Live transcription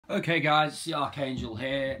Okay guys, it's the Archangel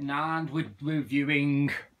here, and we're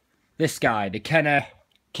reviewing this guy, the Kenner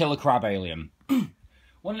Killer Crab Alien.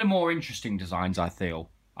 One of the more interesting designs, I feel.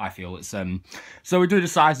 It's so we do the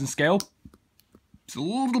size and scale. It's a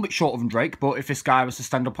little bit shorter than Drake, but if this guy was to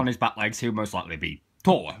stand up on his back legs, he would most likely be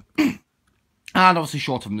taller. And obviously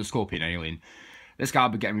shorter than the Scorpion Alien. This guy will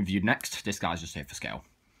be getting reviewed next. This guy's just here for scale.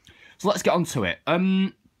 So let's get on to it.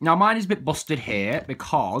 Now mine is a bit busted here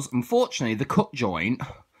because, unfortunately, the cut joint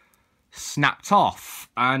snapped off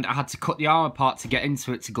and I had to cut the arm apart to get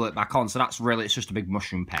into it to glue it back on. So that's really, it's just a big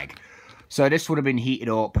mushroom peg. So this would have been heated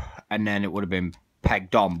up and then it would have been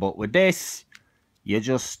pegged on. But with this, you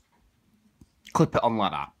just clip it on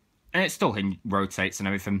like that. And it still rotates and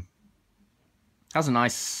everything. Has a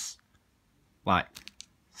nice, like,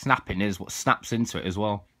 snapping is what snaps into it as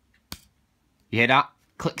well. You hear that?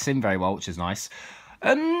 Clicks in very well, which is nice.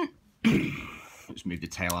 Let's move the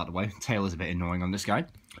tail out of the way. Tail is a bit annoying on this guy.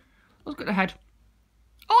 Let's get the head.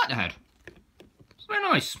 I like the head. It's very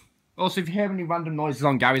nice. Also, if you hear any random noises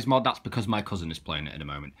on Garry's Mod, that's because my cousin is playing it at the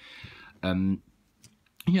moment.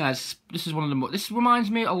 Yes, this is one of the more... This reminds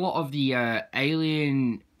me a lot of the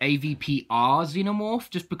Alien AVP-R Xenomorph,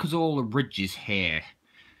 just because of all the ridges here.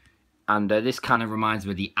 And this kind of reminds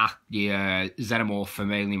me of the Xenomorph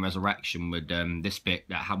from Alien Resurrection with this bit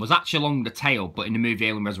that was actually along the tail, but in the movie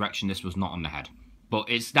Alien Resurrection, this was not on the head. But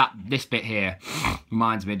it's this bit here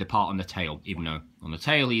reminds me of the part on the tail, even though on the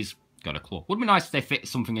tail he's got a claw. Would be nice if they fit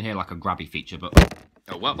something in here like a grabby feature, but...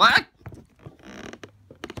 Oh, well, what?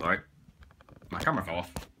 Sorry. My camera fell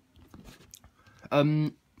off.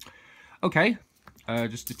 Okay.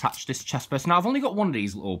 Just detach this chest first. Now, I've only got one of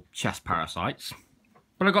these little chest parasites,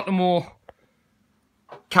 but I got the more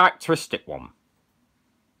characteristic one.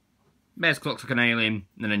 Basically looks like an alien,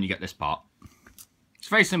 and then you get this part. It's a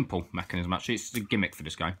very simple mechanism, actually. It's a gimmick for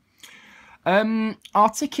this guy.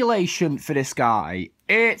 Articulation for this guy,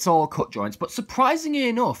 it's all cut joints, but surprisingly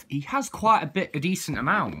enough, he has quite a decent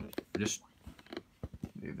amount. Just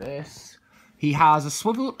do this. He has a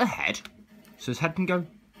swivel at the head, so his head can go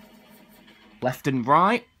left and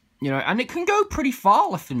right, you know, and it can go pretty far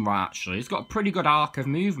left and right, actually. He's got a pretty good arc of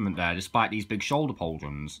movement there, despite these big shoulder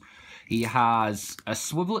pauldrons. He has a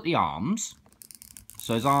swivel at the arms.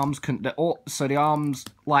 So his arms can, so the arms,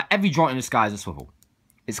 like every joint in this guy is a swivel.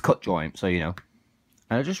 It's cut joint, so you know.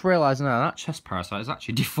 And I just realised now that chest parasite is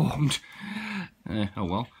actually deformed. Oh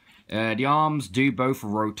well. The arms do both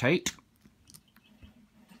rotate.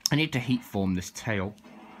 I need to heat form this tail.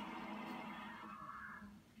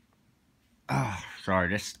 Sorry,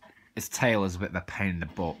 this tail is a bit of a pain in the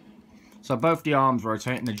butt. So both the arms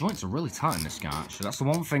rotate, and the joints are really tight in this guy, actually. That's the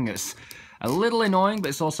one thing that's a little annoying, but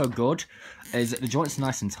it's also good, is that the joints are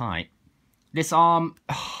nice and tight. This arm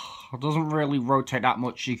doesn't really rotate that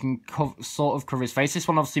much. You can sort of cover his face. This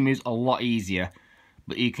one obviously moves a lot easier,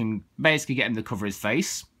 but you can basically get him to cover his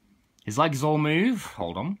face. His legs all move.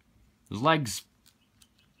 Hold on. His legs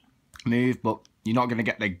move, but you're not going to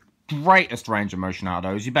get the greatest range of motion out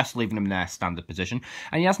of those. You're best leaving him in their standard position.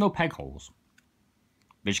 And he has no peg holes,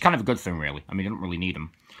 which is kind of a good thing, really. I mean, you don't really need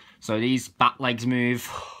them. So these back legs move.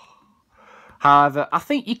 However, I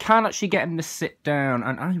think you can actually get him to sit down,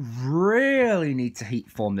 and I really need to heat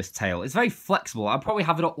form this tail. It's very flexible. I'll probably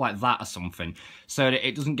have it up like that or something, so that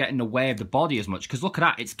it doesn't get in the way of the body as much, because look at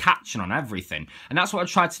that, it's catching on everything. And that's what I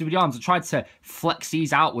tried to do with the arms. I tried to flex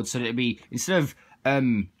these outwards so that it'd be, instead of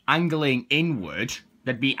angling inward,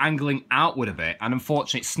 they'd be angling outward a bit, and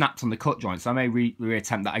unfortunately it snapped on the cut joint, so I may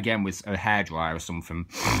reattempt that again with a hairdryer or something,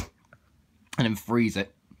 and then freeze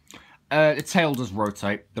it. The tail does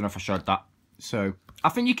rotate, don't know if I showed that. So, I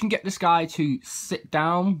think you can get this guy to sit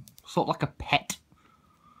down, sort of like a pet.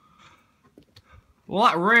 Well,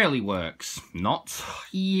 that really works. Not.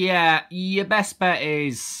 Yeah, your best bet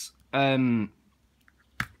is, sort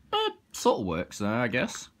of works there, I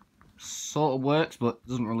guess. Sort of works, but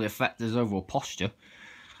doesn't really affect his overall posture.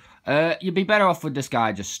 You'd be better off with this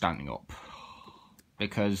guy just standing up.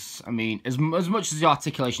 Because, I mean, as much as the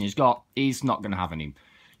articulation he's got, he's not going to have any,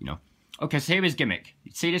 you know. Okay, so here is gimmick.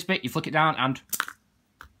 You see this bit, you flick it down, and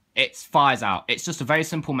it fires out. It's just a very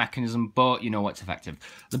simple mechanism, but you know what's effective.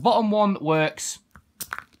 The bottom one works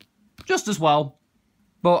just as well,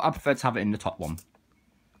 but I prefer to have it in the top one.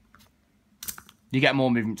 You get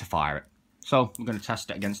more movement to fire it. So, we're going to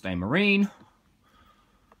test it against a Marine.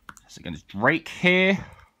 Test it against Drake here.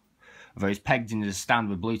 Although he's pegged into the stand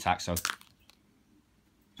with blue tack, so...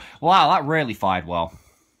 Wow, that really fired well.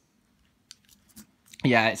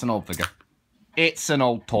 Yeah, it's an old figure. It's an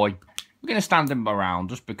old toy. We're going to stand him around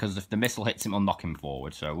just because if the missile hits him, it'll knock him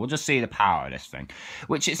forward. So we'll just see the power of this thing,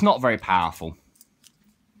 which it's not very powerful.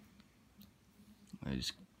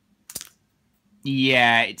 Just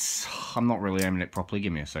Yeah, I'm not really aiming it properly.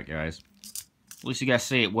 Give me a sec, guys. At least you guys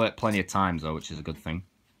see it work plenty of times, though, which is a good thing.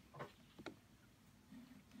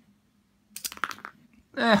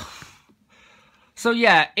 So,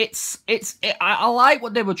 yeah, I like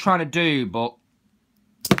what they were trying to do, but...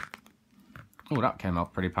 Oh, that came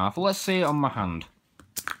out pretty powerful. Let's see it on my hand.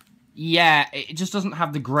 Yeah, it just doesn't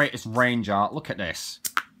have the greatest range art. Look at this.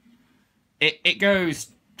 It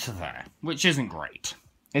goes to there, which isn't great.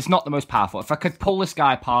 It's not the most powerful. If I could pull this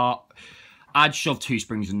guy apart, I'd shove 2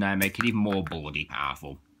 springs in there, make it even more bloody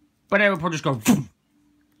powerful. But it would probably just go... Vroom.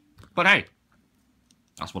 But hey,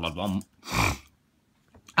 that's what I'd want.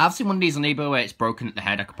 I've seen one of these on eBay where it's broken at the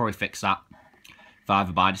head. I could probably fix that if I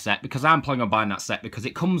ever buy the set, because I'm planning on buying that set because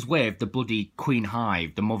it comes with the bloody Queen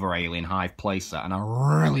Hive, the Mother Alien Hive playset, and I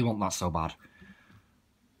really want that so bad.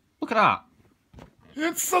 Look at that.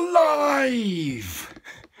 It's alive!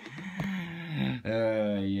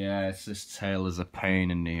 Yes, this tail is a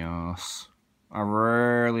pain in the arse. I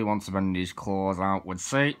really want to bend these claws outwards,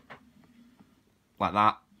 see? Like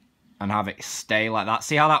that. And have it stay like that.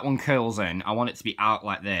 See how that one curls in? I want it to be out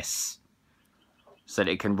like this. So that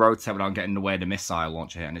it can rotate without getting in the way of the missile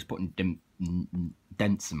launcher here. And it's putting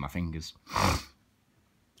dents in my fingers.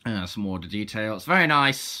 Some more of the details. Very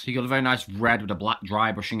nice. You got a very nice red with a black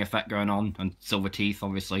dry brushing effect going on. And silver teeth,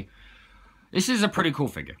 obviously. This is a pretty cool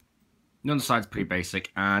figure. The underside's pretty basic.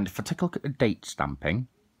 And if I take a look at the date stamping.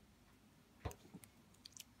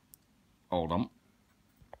 Hold on.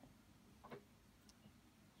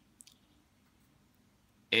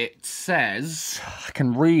 It says, I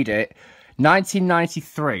can read it,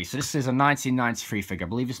 1993. So this is a 1993 figure. I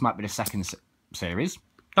believe this might be the second series.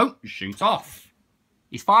 Don't shoot off.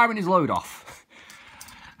 He's firing his load off.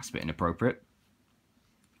 That's a bit inappropriate.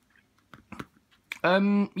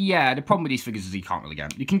 Yeah, the problem with these figures is you can't really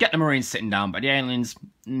get them. You can get the Marines sitting down, but the aliens,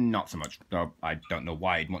 not so much. Though I don't know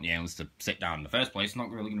why you'd want the aliens to sit down in the first place.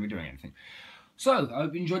 Not really going to be doing anything. So, I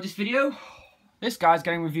hope you enjoyed this video. This guy's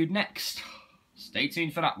getting reviewed next. Stay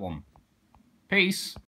tuned for that one. Peace.